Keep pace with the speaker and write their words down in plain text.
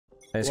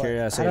I scare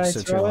you. How do I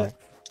throw it?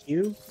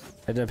 Q?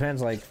 It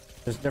depends. Like,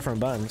 there's different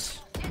buttons.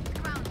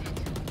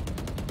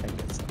 I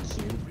guess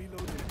Q.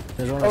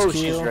 There's one that's Oh,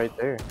 Q. she's right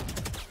there.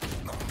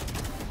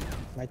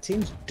 My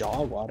team's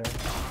dog water.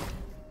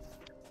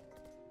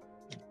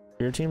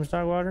 Your team's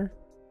dog water.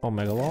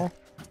 Omega wall.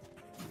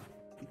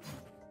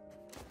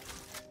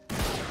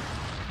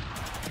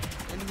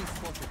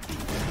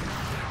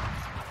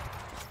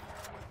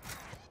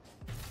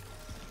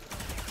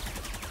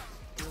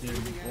 Dude,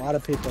 a lot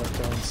of people are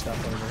throwing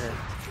stuff over here.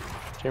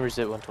 Chambers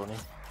hit 120.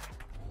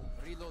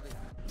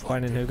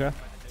 Flying in hookah.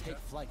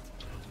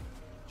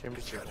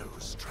 Chambers hit.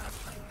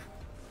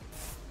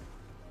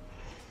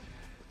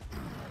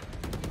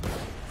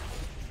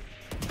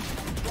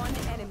 One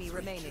enemy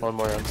remaining. One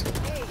more answer.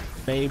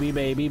 Baby,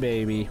 baby,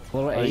 baby.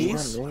 Little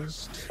ace.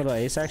 Little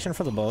ace action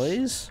for the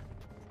boys.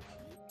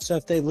 So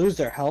if they lose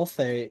their health,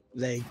 they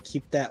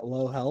keep that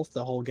low health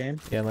the whole game?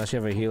 Yeah, unless you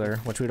have a healer,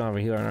 which we don't have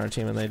a healer on our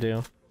team, and they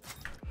do.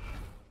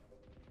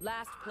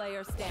 Last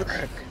player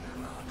standing.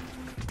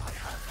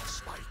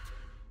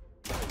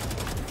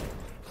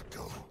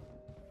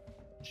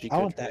 I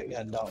want that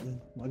gun,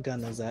 Dalton. What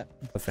gun is that?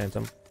 The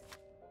Phantom.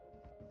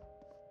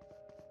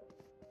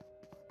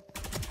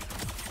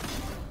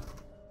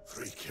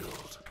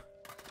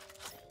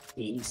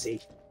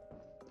 Easy.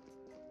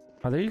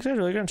 Are these guys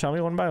really gonna tell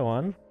me one by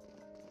one?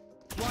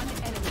 One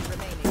enemy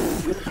remaining.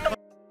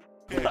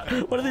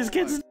 What are these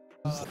kids?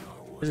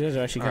 These guys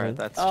are actually coming.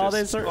 That's oh,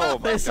 just...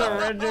 they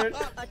surrendered.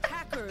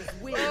 Attackers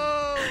win.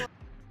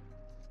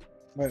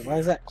 Wait, why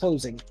is that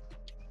closing?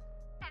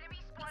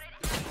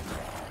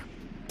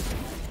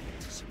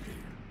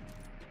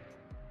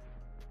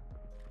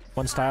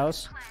 One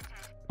styles.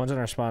 One's in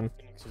our spawn.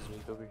 Phoenix is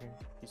weak over here.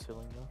 He's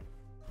healing though.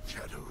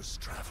 Shadows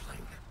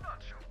traveling.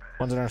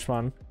 One's in our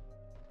spawn.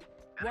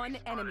 One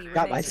enemy remaining.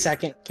 Got my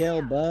second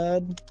kill,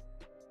 bud.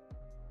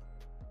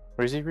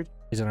 Where is he, Reed?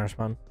 He's in our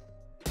spawn.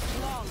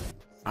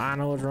 I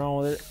know what's wrong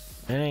with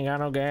it. It ain't got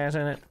no gas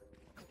in it.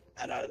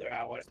 I know they're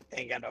out with it.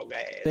 Ain't got no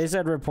gas. They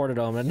said reported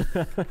omen.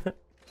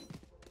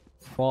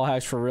 Wall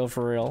hacks for real,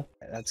 for real.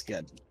 That's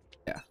good.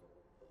 Yeah.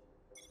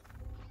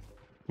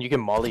 You can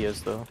molly us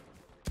though.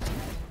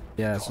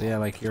 Yeah, so yeah,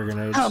 like your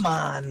grenades. Come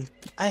on!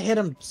 I hit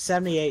him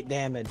 78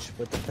 damage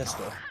with the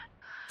pistol.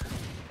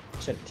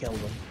 Should have killed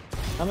him.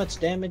 How much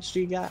damage do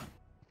you got?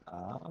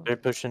 They're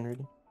pushing,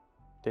 Reed.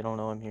 They don't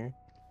know I'm here.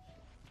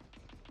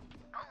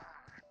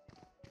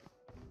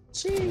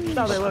 Jeez,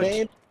 No, they look.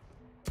 babe.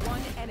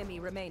 One enemy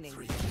remaining.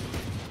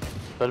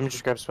 Let him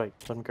just grab spike.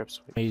 Let him grab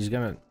spike. He's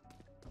gonna.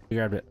 He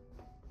grabbed it.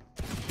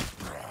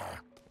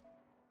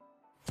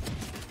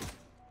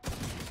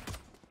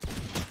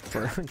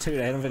 Dude,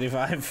 I hit him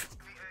 55.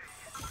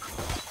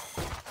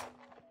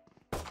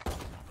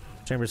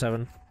 Chamber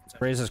 7.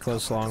 Raise is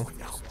close long.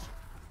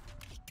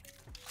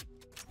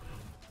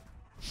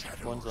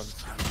 One's on.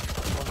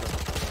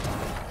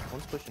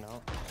 One's pushing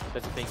out.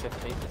 That's fake. That's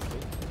fake. That's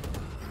fake.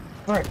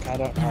 Alright, I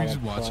don't He's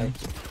just watching.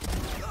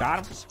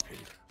 Got him.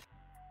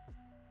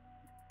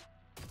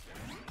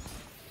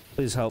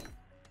 Please help.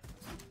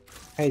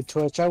 Hey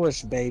Twitch, I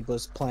wish Babe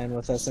was playing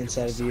with us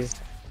instead of you.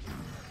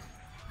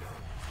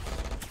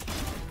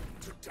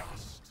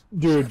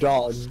 Dude,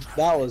 Dalton,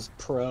 that was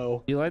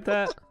pro. You like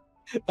that?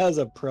 That was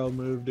a pro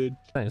move, dude.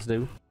 Thanks,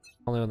 dude.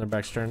 Only when their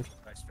back's turned.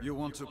 You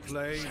want to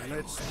play?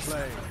 Let's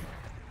play.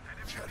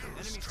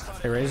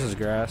 He raises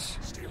grass.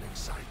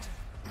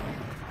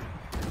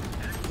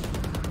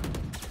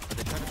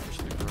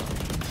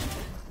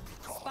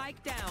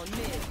 Spike down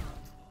mid.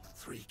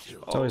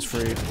 It's always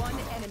free. One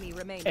enemy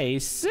remaining.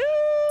 Ace.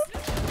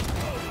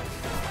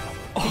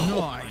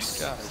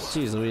 Nice.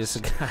 Jeez Louise,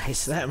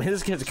 guys. That man,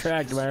 this kid's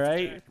cracked, am I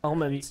right?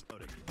 Omens.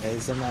 Hey,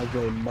 he's an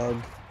ugly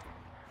mug.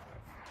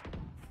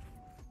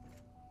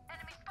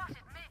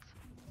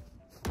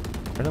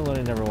 Brendan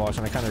Looney never watched,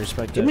 and I kind of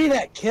respect Give it. me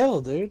that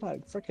kill, dude. I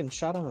freaking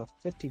shot him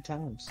 50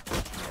 times.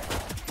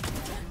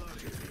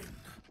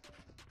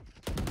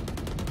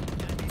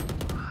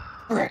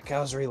 Frick, I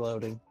was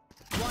reloading.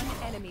 One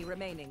enemy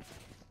remaining.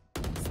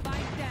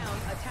 Spike down.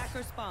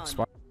 Attacker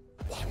spawn.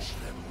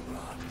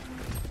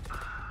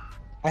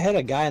 I hit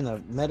a guy in the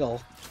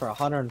middle for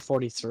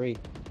 143.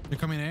 They're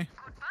coming, eh?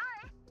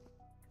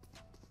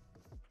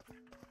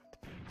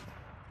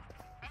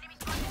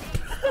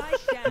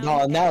 Spike down. No,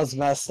 and that was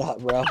messed up,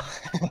 bro.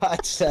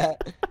 Watch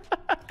that.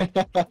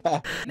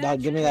 No,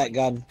 give me that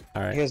gun.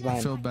 Alright. Here's I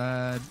mine. feel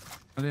bad.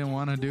 I didn't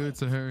want to do it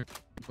to her,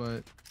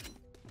 but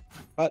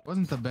What? it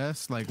wasn't the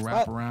best like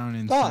wrap What? around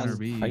in Done. center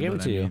B. I gave it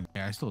but to you. mean,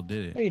 yeah, I still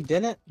did No, it. you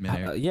didn't.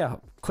 Midair. Yeah,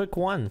 quick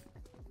one.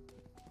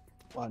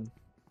 One.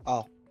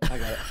 Oh, I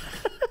got it.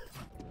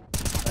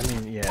 I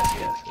mean, yes,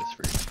 it's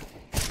free.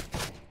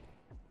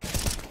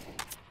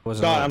 Was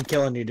it? No, I'm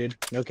killing you, dude.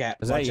 No cap.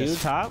 Is that Watch you,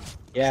 this. top?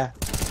 Yeah.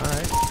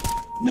 Alright.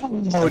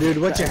 No, dude.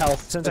 What's your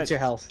health? Since What's your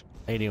health?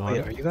 81.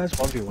 Wait, are you guys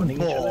 1v1ing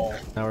each other?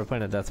 Now we're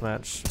playing a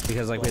deathmatch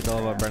because like we had to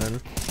love up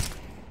Brennan.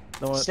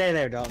 No one... Stay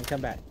there, Dalton.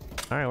 Come back.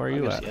 Alright, where are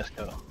you at? Yes,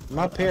 go. I'm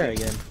up here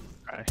again.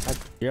 Alright.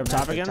 You're up I'm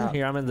top at the again? top.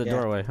 Here, I'm in the Yeah.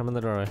 doorway. I'm in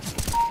the doorway.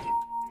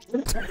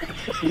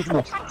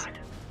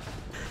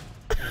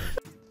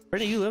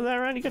 Brady, you live that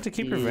around? You got to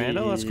keep your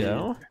Vandal? Let's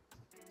go.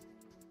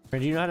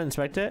 Brady, you know how to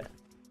inspect it?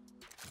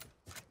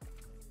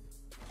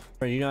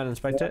 Brady, you know how to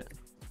inspect it?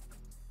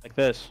 Like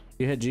this.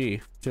 You hit G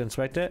to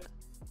inspect it?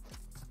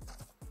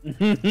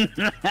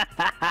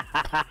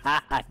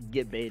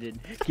 Get baited.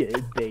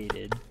 Get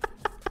baited.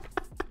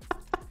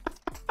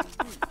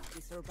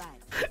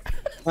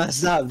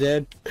 What's up,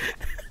 dude?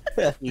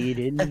 You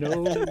didn't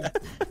know.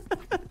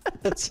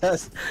 It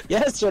says,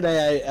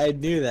 yesterday I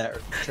knew that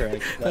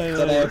trick, but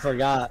today I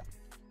forgot.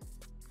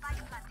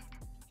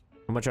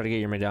 I'm gonna try to get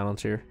your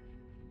McDonald's here.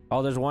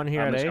 Oh, there's one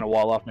here I'm at just A. gonna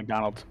wall off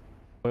McDonald's.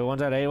 Wait,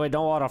 one's at A. Wait,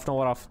 don't wall off. Don't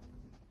wall off.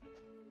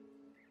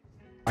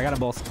 I got them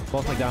both.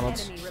 Both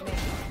McDonald's. Enemy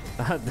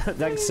remaining.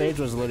 That Sage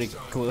was literally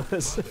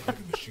clueless.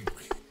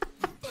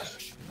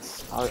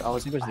 I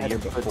was it was the I had year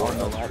to put before. on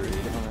the ladder.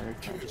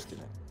 I just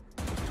didn't.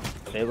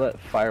 They let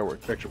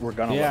fireworks. We're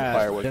gonna let Yeah,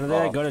 fireworks. didn't they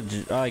like, go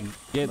to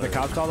get the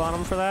cops called on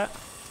them for that?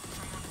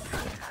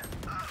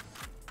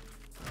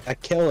 I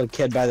killed a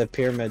kid by the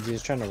pyramids. He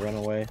was trying to run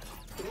away.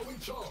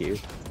 Cute.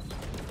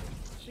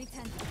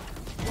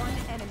 One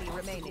enemy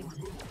remaining.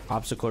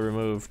 Obstacle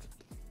removed.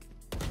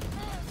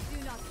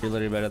 You're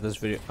literally bad at this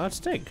video. Oh, it's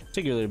Tig.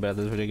 Tig, you're literally bad at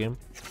this video game.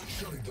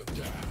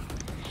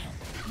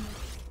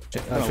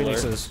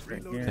 Phoenix is.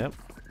 Yep.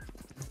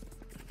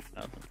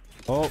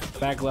 Oh,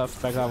 back left.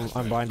 Back left.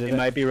 I'm blinded. It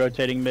might be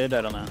rotating mid.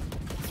 I don't know.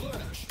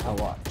 I'll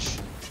watch.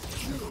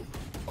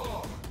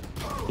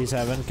 He's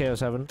heaven. KO's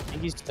heaven. I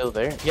think he's still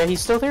there. Yeah,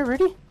 he's still there,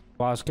 Rudy.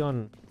 Wow, it's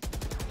going.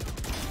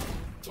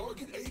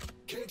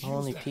 I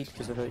only peeked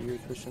because I thought you were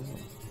pushing.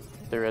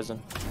 There isn't.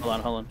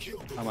 Hold on.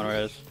 I'm on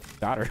res.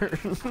 Got her.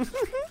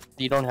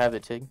 You don't have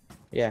it, Tig.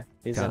 Yeah,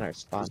 he's Yeah. in our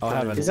spot. Oh,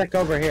 heaven. He's like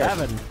over here.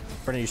 Heaven.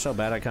 Brennan, you're so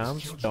bad at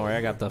comms. Don't worry,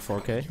 I got the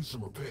 4K.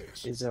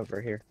 He's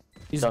over here.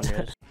 He's Done,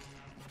 dead. guys.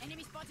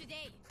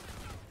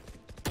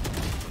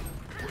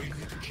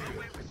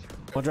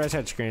 One right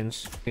side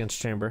screens against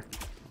chamber.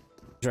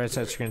 Right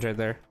side screens right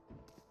there.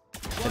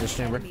 Hit this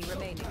chamber. Enemy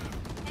remaining.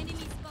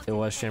 It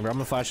was chamber. I'm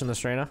gonna flash in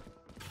this Reyna.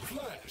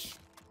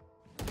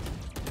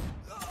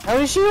 How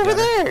is she over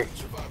there?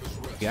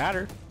 Got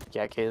her.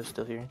 Yeah, KO's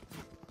still here.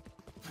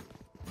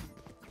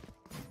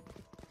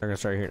 They're gonna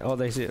start here. Oh,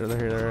 they see it. They're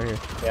here. They're right here.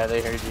 Yeah,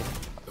 they heard you.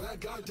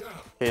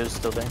 KO's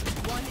still there.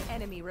 One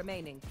enemy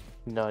remaining.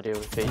 No idea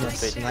what Fade is.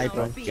 Fade.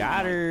 Sniper.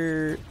 Got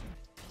her.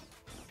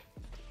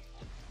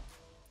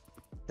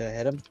 Did I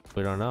hit him?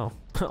 We don't know.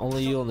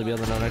 Only you only be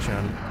able to know next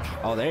round.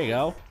 Oh, there you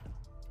go.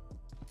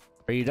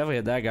 Or you definitely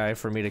hit that guy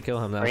for me to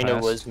kill him that Reyna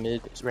fast. was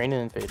mid. Reyna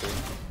and Fade.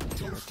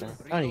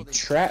 Oh, he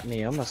trapped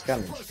me. I almost got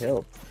him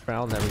killed.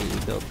 I'll never get you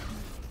killed.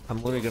 I'm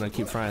literally gonna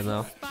keep frying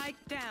though. Spike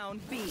down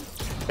B.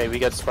 Okay, we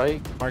got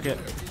Spike. Market.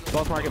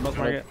 Both market. Both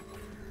market.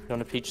 You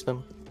wanna peach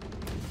them?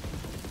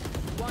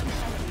 One enemy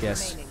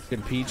Yes. remaining.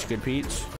 Good peach. Good peach.